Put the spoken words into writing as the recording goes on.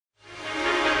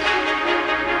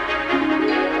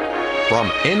From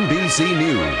NBC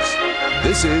News,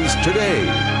 this is Today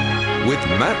with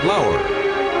Matt Lauer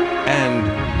and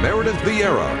Meredith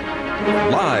Vieira,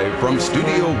 live from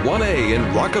Studio 1A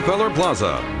in Rockefeller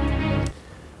Plaza.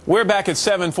 We're back at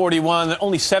 7:41.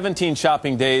 Only 17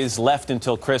 shopping days left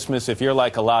until Christmas. If you're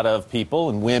like a lot of people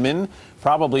and women,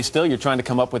 probably still you're trying to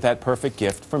come up with that perfect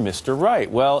gift for Mr. Right.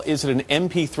 Well, is it an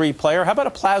MP3 player? How about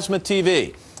a plasma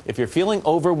TV? If you're feeling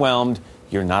overwhelmed,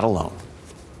 you're not alone.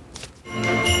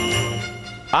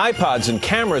 iPods and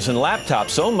cameras and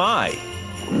laptops, oh my.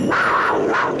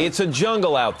 It's a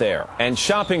jungle out there, and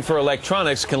shopping for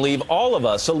electronics can leave all of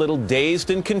us a little dazed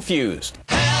and confused.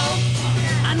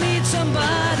 I need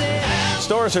somebody.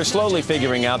 Stores are slowly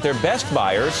figuring out their best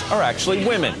buyers are actually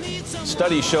women.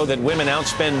 Studies show that women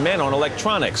outspend men on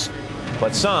electronics,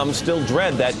 but some still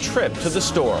dread that trip to the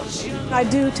store. I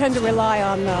do tend to rely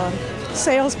on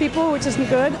salespeople, which isn't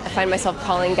good. I find myself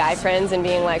calling guy friends and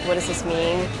being like, what does this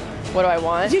mean? What do I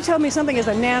want? If you tell me something is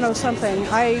a nano something,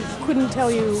 I couldn't tell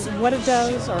you what it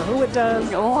does or who it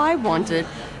does. All I wanted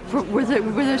were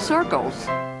the circles.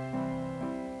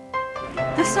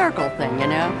 The circle thing, you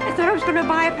know. I thought I was going to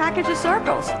buy a package of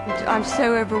circles. I'm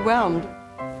so overwhelmed.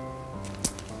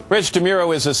 Rich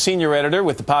DeMuro is a senior editor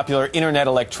with the popular internet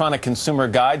electronic consumer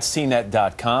guide,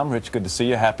 CNET.com. Rich, good to see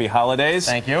you. Happy holidays.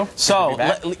 Thank you. So,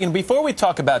 before we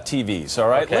talk about TVs, all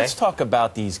right, okay, let's talk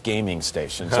about these gaming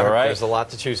stations, all right? There's a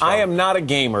lot to choose from. I am not a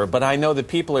gamer, but I know that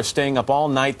people are staying up all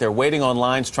night. They're waiting on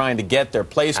lines trying to get their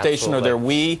PlayStation or their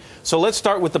Wii. So let's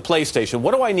start with the PlayStation.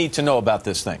 What do I need to know about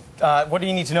this thing? What do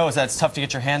you need to know is that it's tough to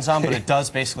get your hands on, but it does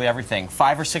basically everything.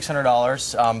 $500 or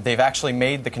 $600. They've actually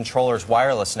made the controllers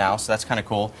wireless now, so that's kind of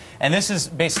cool. And this is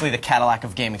basically the Cadillac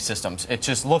of gaming systems. It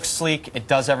just looks sleek, it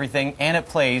does everything, and it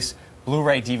plays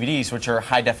Blu-ray DVDs, which are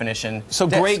high definition So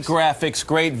discs. Great graphics,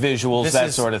 great visuals,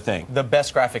 that sort of thing. The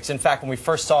best graphics. In fact, when we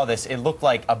first saw this, it looked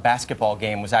like a basketball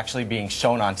game was actually being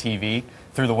shown on TV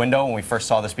through the window when we first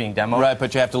saw this being demoed. Right,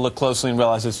 but you have to look closely and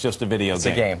realize it's just a video game. It's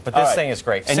a game, but this thing is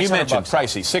great. And you mentioned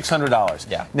pricey, $600.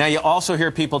 Yeah. Now, you also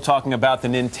hear people talking about the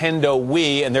Nintendo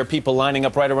Wii, and there are people lining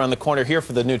up right around the corner here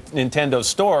for the new Nintendo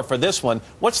store for this one.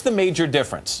 What's the major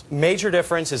difference? Major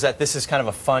difference is that this is kind of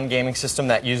a fun gaming system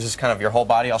that uses kind of your whole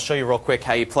body. I'll show you real quick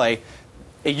how you play.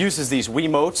 It uses these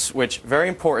Wiimotes, which very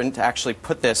important to actually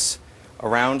put this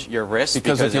around your wrist.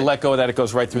 Because if you let go of that, it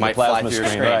goes right through the plasma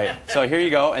screen. Right. So here you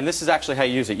go, and this is actually how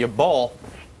you use it. You bowl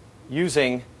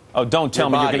using Oh, don't tell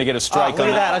me you're going to get a strike on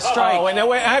that. A strike. Oh, wait, no,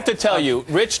 wait, I have to tell you,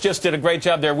 Rich just did a great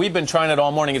job there. We've been trying it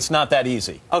all morning. It's not that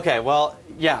easy. Okay, well,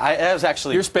 yeah, that was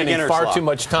actually You're spending far too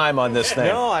much time on this thing.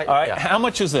 No, all right, how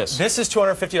much is this? This is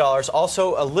 $250.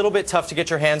 Also, a little bit tough to get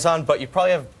your hands on, but you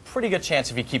probably have pretty good chance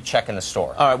if you keep checking the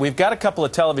store. All right, we've got a couple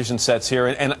of television sets here,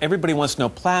 and everybody wants to know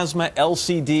plasma,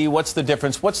 LCD, what's the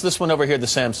difference? What's this one over here, the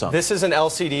Samsung? This is an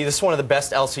LCD. This is one of the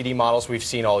best LCD models we've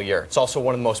seen all year. It's also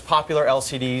one of the most popular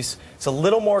LCDs. It's a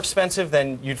little more expensive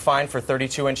than you'd find for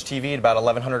 32-inch TV at about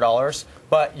 $1,100,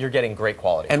 but you're getting great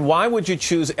quality. And why would you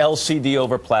choose LCD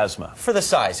over plasma? For the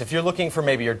size. If you're looking for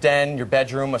maybe your den, your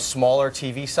bedroom, a smaller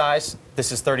TV size,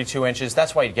 this is 32 inches.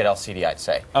 That's why you'd get LCD, I'd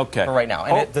say. Okay. For right now.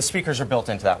 And the speakers are built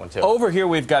into that one, too. Over here,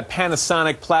 we've got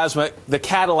Panasonic Plasma, the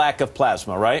Cadillac of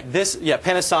plasma, right?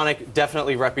 Panasonic,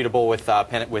 definitely reputable with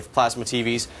plasma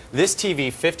TVs. This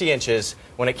TV, 50 inches,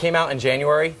 when it came out in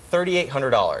January,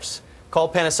 $3,800.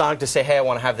 Called Panasonic to say, hey, I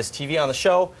want to have this TV on the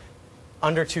show.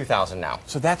 Under $2,000 now.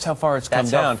 So that's how far it's come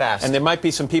That's down. how fast. And there might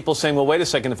be some people saying, well, wait a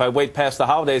second, if I wait past the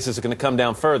holidays, is it going to come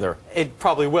down further? It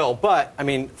probably will, but, I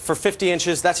mean, for 50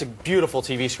 inches, that's a beautiful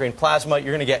TV screen. Plasma,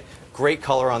 you're going to get great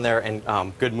color on there and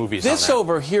good movies on there. This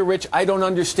over here, Rich, I don't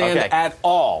understand at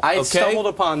all. I stumbled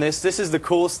upon this. This is the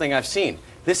coolest thing I've seen.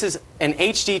 This is an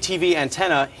HDTV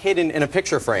antenna hidden in a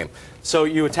picture frame. So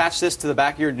you attach this to the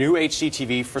back of your new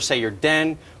HDTV for, say, your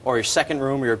den or your second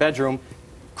room or your bedroom.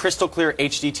 Crystal clear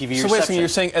HDTV reception. So wait a second, you're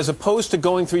saying as opposed to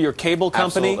going through your cable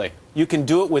company, Absolutely. You can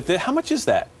do it with this? How much is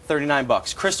that?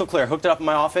 $39. Crystal clear. Hooked it up in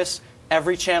my office.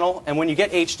 Every channel, and when you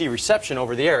get HD reception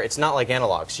over the air, it's not like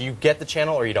analog. So you get the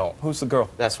channel or you don't. Who's the girl?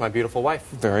 That's my beautiful wife.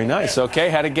 Very nice. Okay,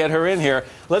 how to get her in here.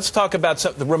 Let's talk about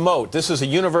the remote. This is a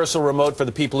universal remote for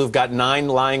the people who've got 9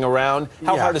 lying around.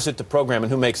 How hard is it to program, and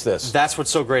who makes this? That's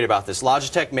what's so great about this.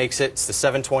 Logitech makes it. It's the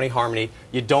 720 Harmony.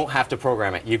 You don't have to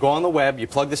program it. You go on the web, you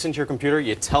plug this into your computer,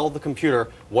 you tell the computer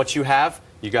what you have.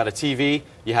 You got a TV,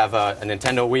 you have a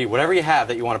Nintendo Wii, whatever you have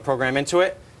that you want to program into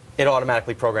it, it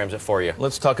automatically programs it for you.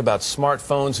 Let's talk about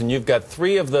smartphones, and you've got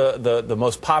 3 of the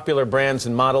most popular brands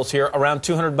and models here, around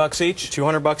 $200 each?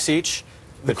 $200 each.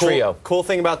 The Trio. Cool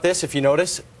thing about this, if you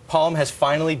notice, Palm has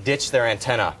finally ditched their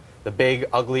antenna. the big,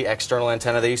 ugly external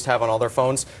antenna they used to have on all their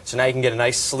phones. So now you can get a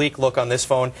nice, sleek look on this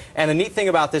phone. And the neat thing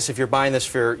about this, if you're buying this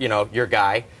for, your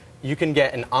guy, you can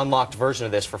get an unlocked version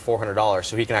of this for $400,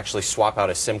 so he can actually swap out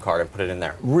his SIM card and put it in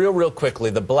there. Real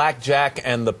quickly, the Blackjack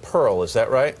and the Pearl, is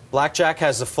that right? Blackjack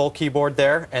has the full keyboard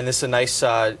there, and this is a nice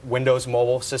Windows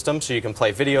mobile system, so you can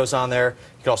play videos on there.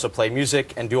 You can also play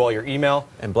music and do all your email.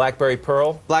 And BlackBerry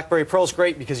Pearl? BlackBerry Pearl is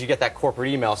great because you get that corporate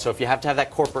email, so if you have to have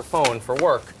that corporate phone for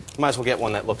work, you might as well get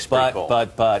one that looks pretty cool.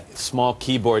 But small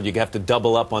keyboard, you have to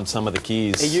double up on some of the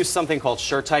keys. They use something called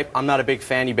SureType. I'm not a big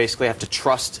fan. You basically have to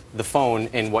trust the phone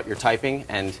in what you're typing,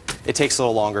 and it takes a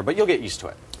little longer, but you'll get used to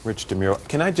it. Rich DeMuro,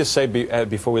 can I just say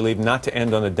before we leave, not to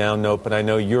end on a down note, but I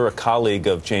know you're a colleague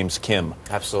of James Kim.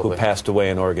 Absolutely. Who passed away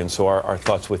in Oregon, so our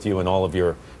thoughts with you and all of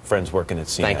your friends working at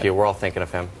CNET. Thank you. We're all thinking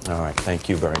of him. All right. Thank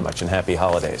you very much, and happy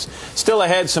holidays. Still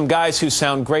ahead, some guys who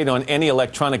sound great on any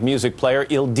electronic music player.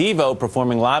 Il Divo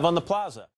performing live on the Plaza.